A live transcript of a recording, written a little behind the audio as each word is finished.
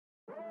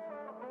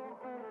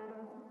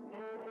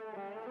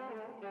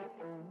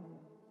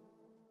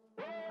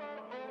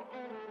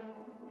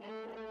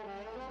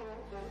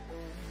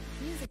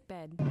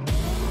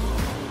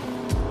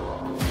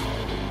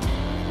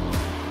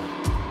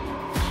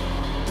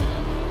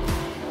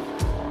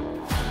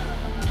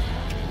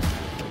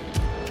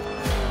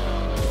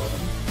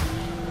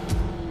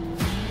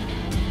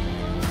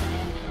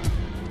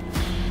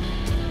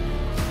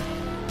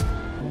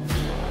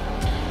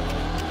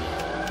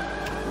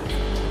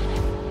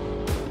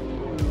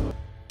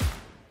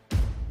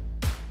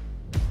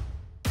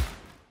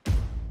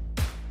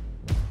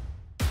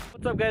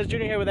What's up guys,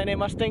 Junior here with NA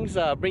Mustangs,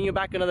 bringing you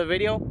back another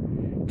video.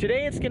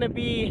 Today it's gonna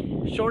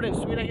be short and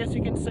sweet, I guess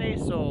you can say.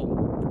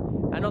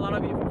 So I know a lot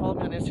of you, if you follow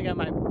me on Instagram,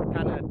 I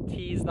kind of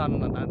teased on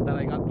that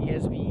I got the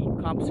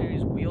SVE Comp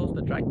Series wheels,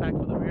 the drag pack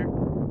for the rear.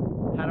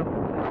 Had them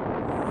for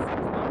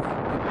 6 months.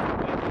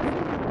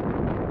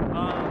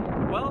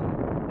 Well,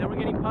 they were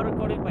getting powder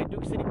coated by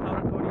Duke City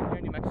Powder Coating here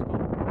in New Mexico,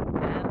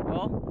 and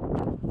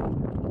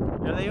well,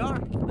 there they are.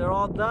 They're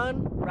all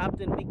done, wrapped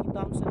in Mickey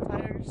Thompson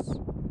tires.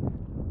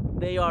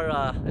 They are,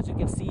 as you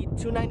can see,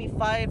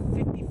 295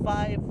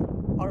 55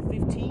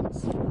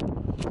 R15s.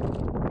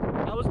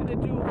 I was gonna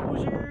do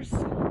Hoosiers,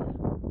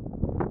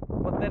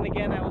 but then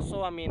again, I'm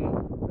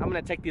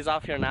gonna take these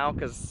off here now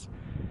because,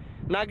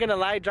 not gonna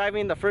lie,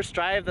 driving the first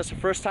drive, that's the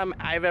first time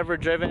I've ever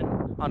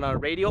driven on a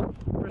radial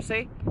per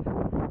se,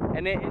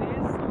 and it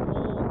is a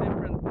whole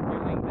different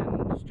feeling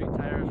than street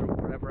tires or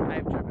whatever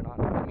I've driven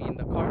on. I mean,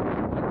 the car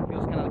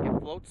feels kind of like it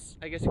floats,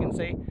 I guess you can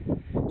say.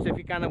 So if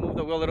you kind of move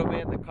the wheel a little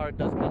bit, the car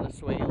does kind of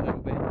sway a little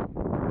bit.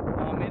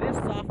 It is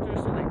softer,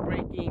 so like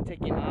braking,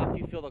 taking off,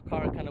 you feel the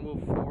car kind of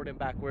move forward and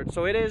backward.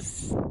 So it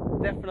is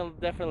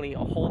definitely a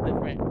whole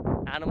different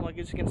animal, I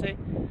guess you can say.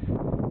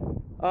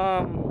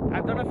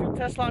 I've done a few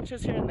test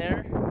launches here and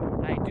there.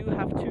 I do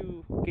have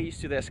to get used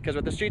to this because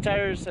with the street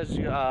tires, as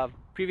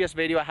previous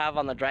video I have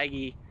on the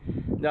draggy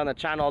there on the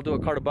channel, I'll do a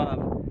card above.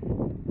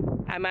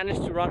 I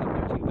managed to run a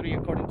 13.3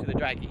 according to the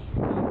draggy,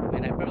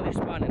 and I barely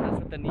spun, and that's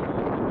with the Neo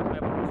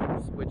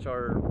 5500s, which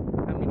are,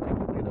 I mean,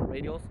 technically they're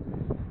radials,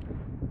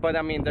 but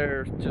I mean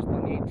they're just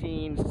on the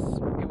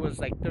 18s. It was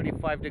like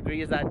 35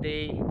 degrees that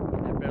day,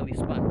 and I barely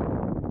spun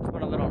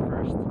a little on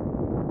first.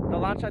 The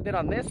launch I did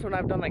on this one,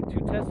 I've done like 2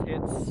 test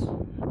hits.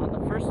 On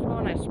the first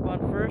one I spun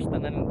first,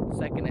 and then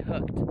second it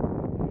hooked.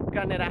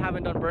 Granted, I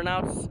haven't done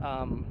burnouts.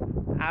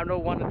 I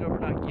don't want to do a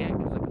burnout yet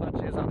because the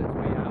clutch is on its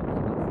way out, so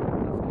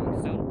that's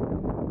coming soon.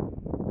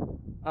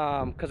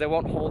 Because it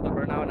won't hold the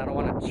burnout, and I don't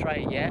want to try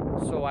it yet,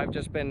 so I've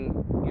just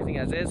been using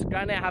as is.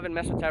 Granted, I haven't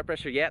messed with tire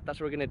pressure yet. That's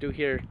what we're gonna do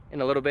here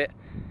in a little bit.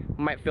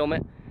 Might film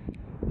it.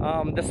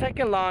 The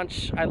second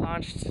launch, I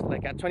launched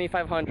like at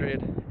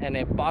 2500, and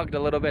it bogged a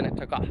little bit and it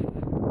took off.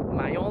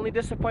 My only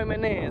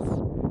disappointment is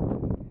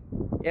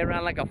it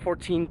ran like a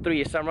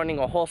 14.3, so I'm running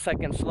a whole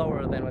second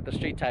slower than with the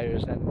street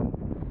tires, and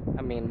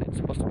I mean, it's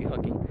supposed to be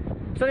hooking.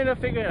 So I need to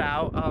figure it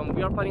out.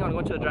 We are planning on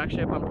going to the drag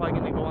strip. I'm probably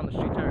gonna go on the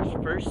street tires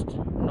first.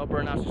 No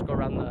burnouts, just go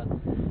around the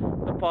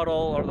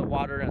puddle or the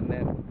water and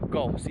then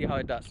go, see how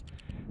it does.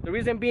 The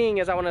reason being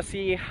is I wanna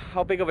see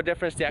how big of a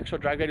difference the actual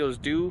drag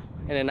radials do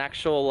in an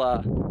actual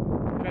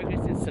drag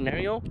racing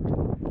scenario.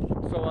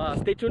 So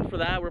stay tuned for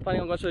that. We're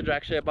planning on going to the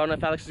drag strip. I don't know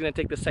if Alex is gonna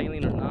take the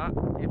saline or not.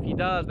 If he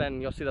does,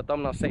 then you'll see the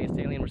thumbnail say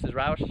saline versus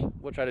Roush.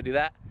 We'll try to do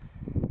that.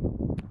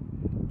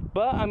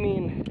 But I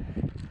mean,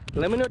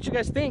 let me know what you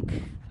guys think.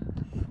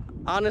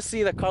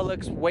 Honestly, the car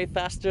looks way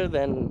faster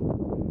than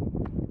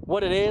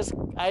what it is.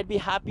 I'd be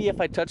happy if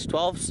I touched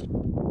 12s.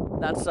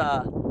 That's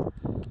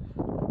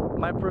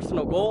my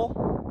personal goal.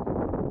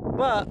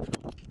 But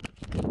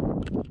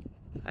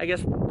I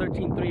guess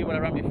 13.3, what I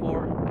ran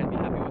before, I'd be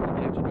happy with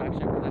the actual drag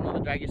strip because I know the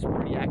draggy is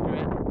pretty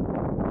accurate.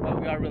 But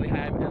we are really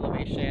high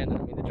elevation. I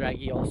mean, the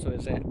draggy also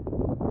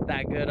isn't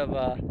that good of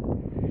a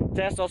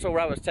test. Also,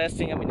 where I was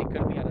testing, I mean, it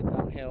could be at a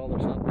downhill or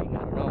something. I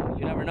don't know.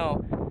 You never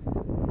know.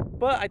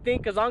 But I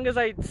think as long as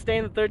I stay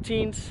in the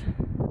 13s,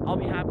 I'll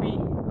be happy.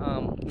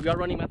 We are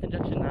running meth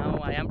injection now.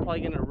 I am probably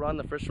going to run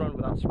the first run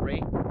without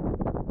spray.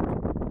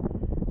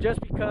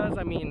 Just because,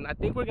 I mean, I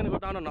think we're going to go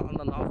down on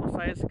the nozzle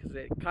size because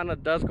it kind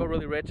of does go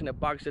really rich and it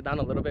bogs it down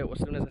a little bit as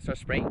soon as I start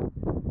spraying.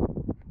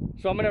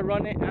 So I'm going to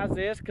run it as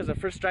is because the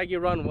first draggy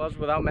run was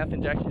without meth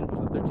injection, which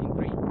was a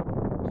 13.3.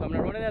 So I'm going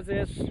to run it as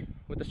is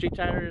with the street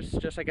tires,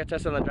 just like I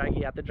tested on the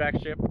draggy at the drag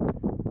strip.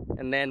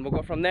 And then we'll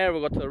go from there,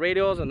 we'll go to the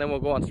radials, and then we'll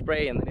go on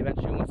spray, and then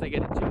eventually once I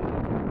get it tuned,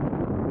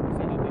 we'll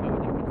see how big of a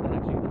difference that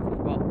actually does as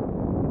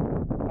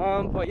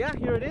well. But yeah,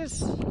 here it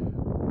is.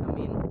 I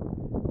mean,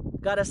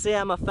 gotta say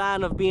I'm a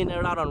fan of being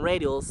aired out on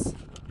radials.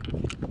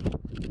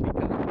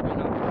 Because, you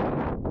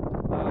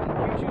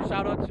know, huge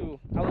shout out to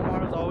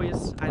Alomar as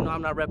always. I know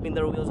I'm not repping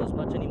their wheels as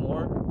much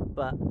anymore,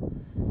 but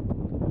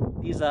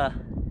these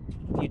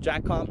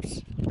drag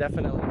comps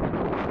definitely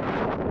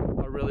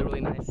are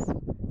really nice.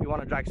 If you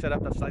want a drag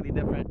setup that's slightly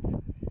different,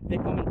 they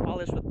come in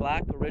polished with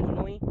black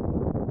originally.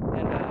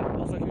 And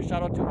also huge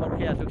shout out to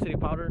Jorge at Duke City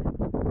Powder.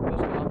 Those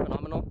come out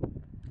phenomenal.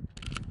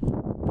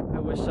 I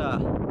wish,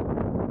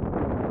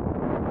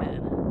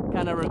 man,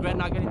 kind of regret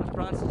not getting the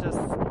fronts. Just,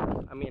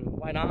 I mean,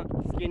 why not?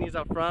 Skinnies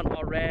up front,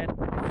 all red,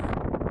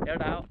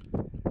 aired out.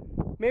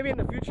 Maybe in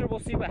the future we'll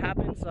see what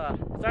happens.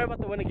 Sorry about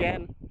the wind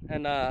again,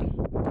 and we'll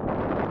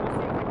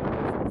see if we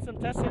can do some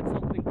test hits.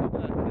 Hopefully include the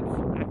clips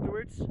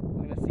afterwards.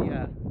 We're gonna see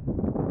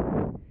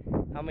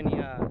how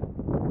many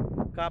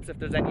cops, if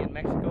there's any in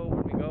Mexico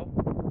where we go.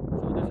 So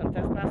we'll do some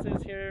test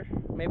passes here,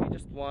 maybe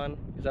just one,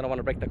 because I don't want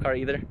to break the car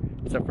either.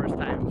 It's the first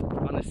time,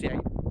 honestly,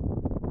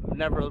 I've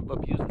never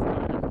abused this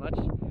car as much.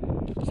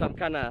 So I'm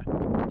kind of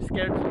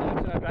scared to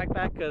launch in a drag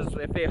pack, because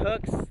if it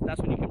hooks,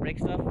 that's when you can break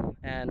stuff.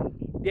 And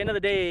at the end of the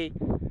day,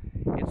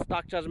 It's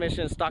stock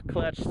transmission, stock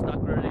clutch, stock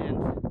rear end.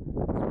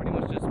 It's pretty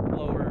much just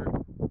blower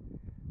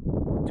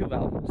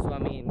 2-valve. So I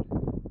mean,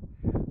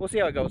 we'll see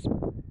how it goes.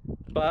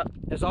 But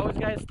as always,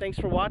 guys, thanks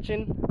for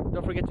watching.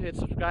 Don't forget to hit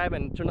subscribe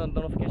and turn the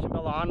notification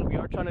bell on. We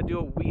are trying to do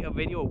a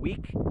video a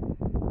week.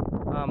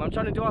 I'm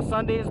trying to do on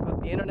Sundays,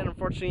 but the internet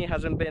unfortunately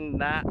hasn't been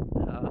that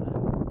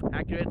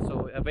accurate.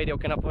 So a video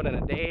can upload in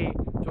a day,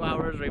 2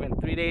 hours, or even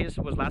 3 days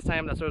was last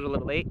time. That's why it was a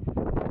little late.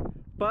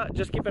 But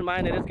just keep in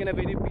mind, it is going to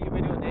be a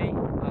video a day.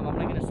 I'm not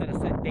going to set a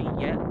set date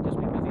yet, just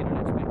because the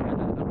internet's been kind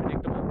of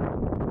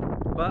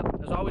unpredictable. But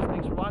as always,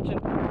 thanks for watching.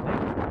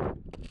 Thanks.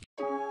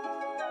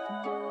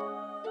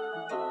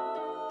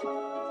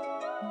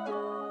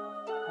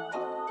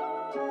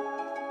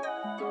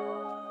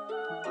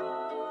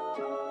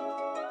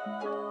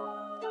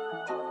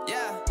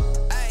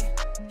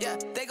 Yeah,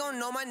 they gon'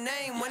 know my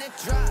name when it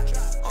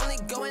drops. Only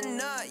going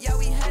up, yeah,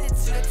 we headed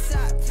to the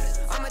top.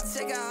 I'ma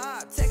take a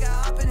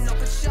hop and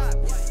open shop.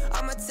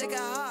 I'ma take a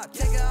hop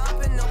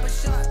and open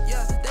shop.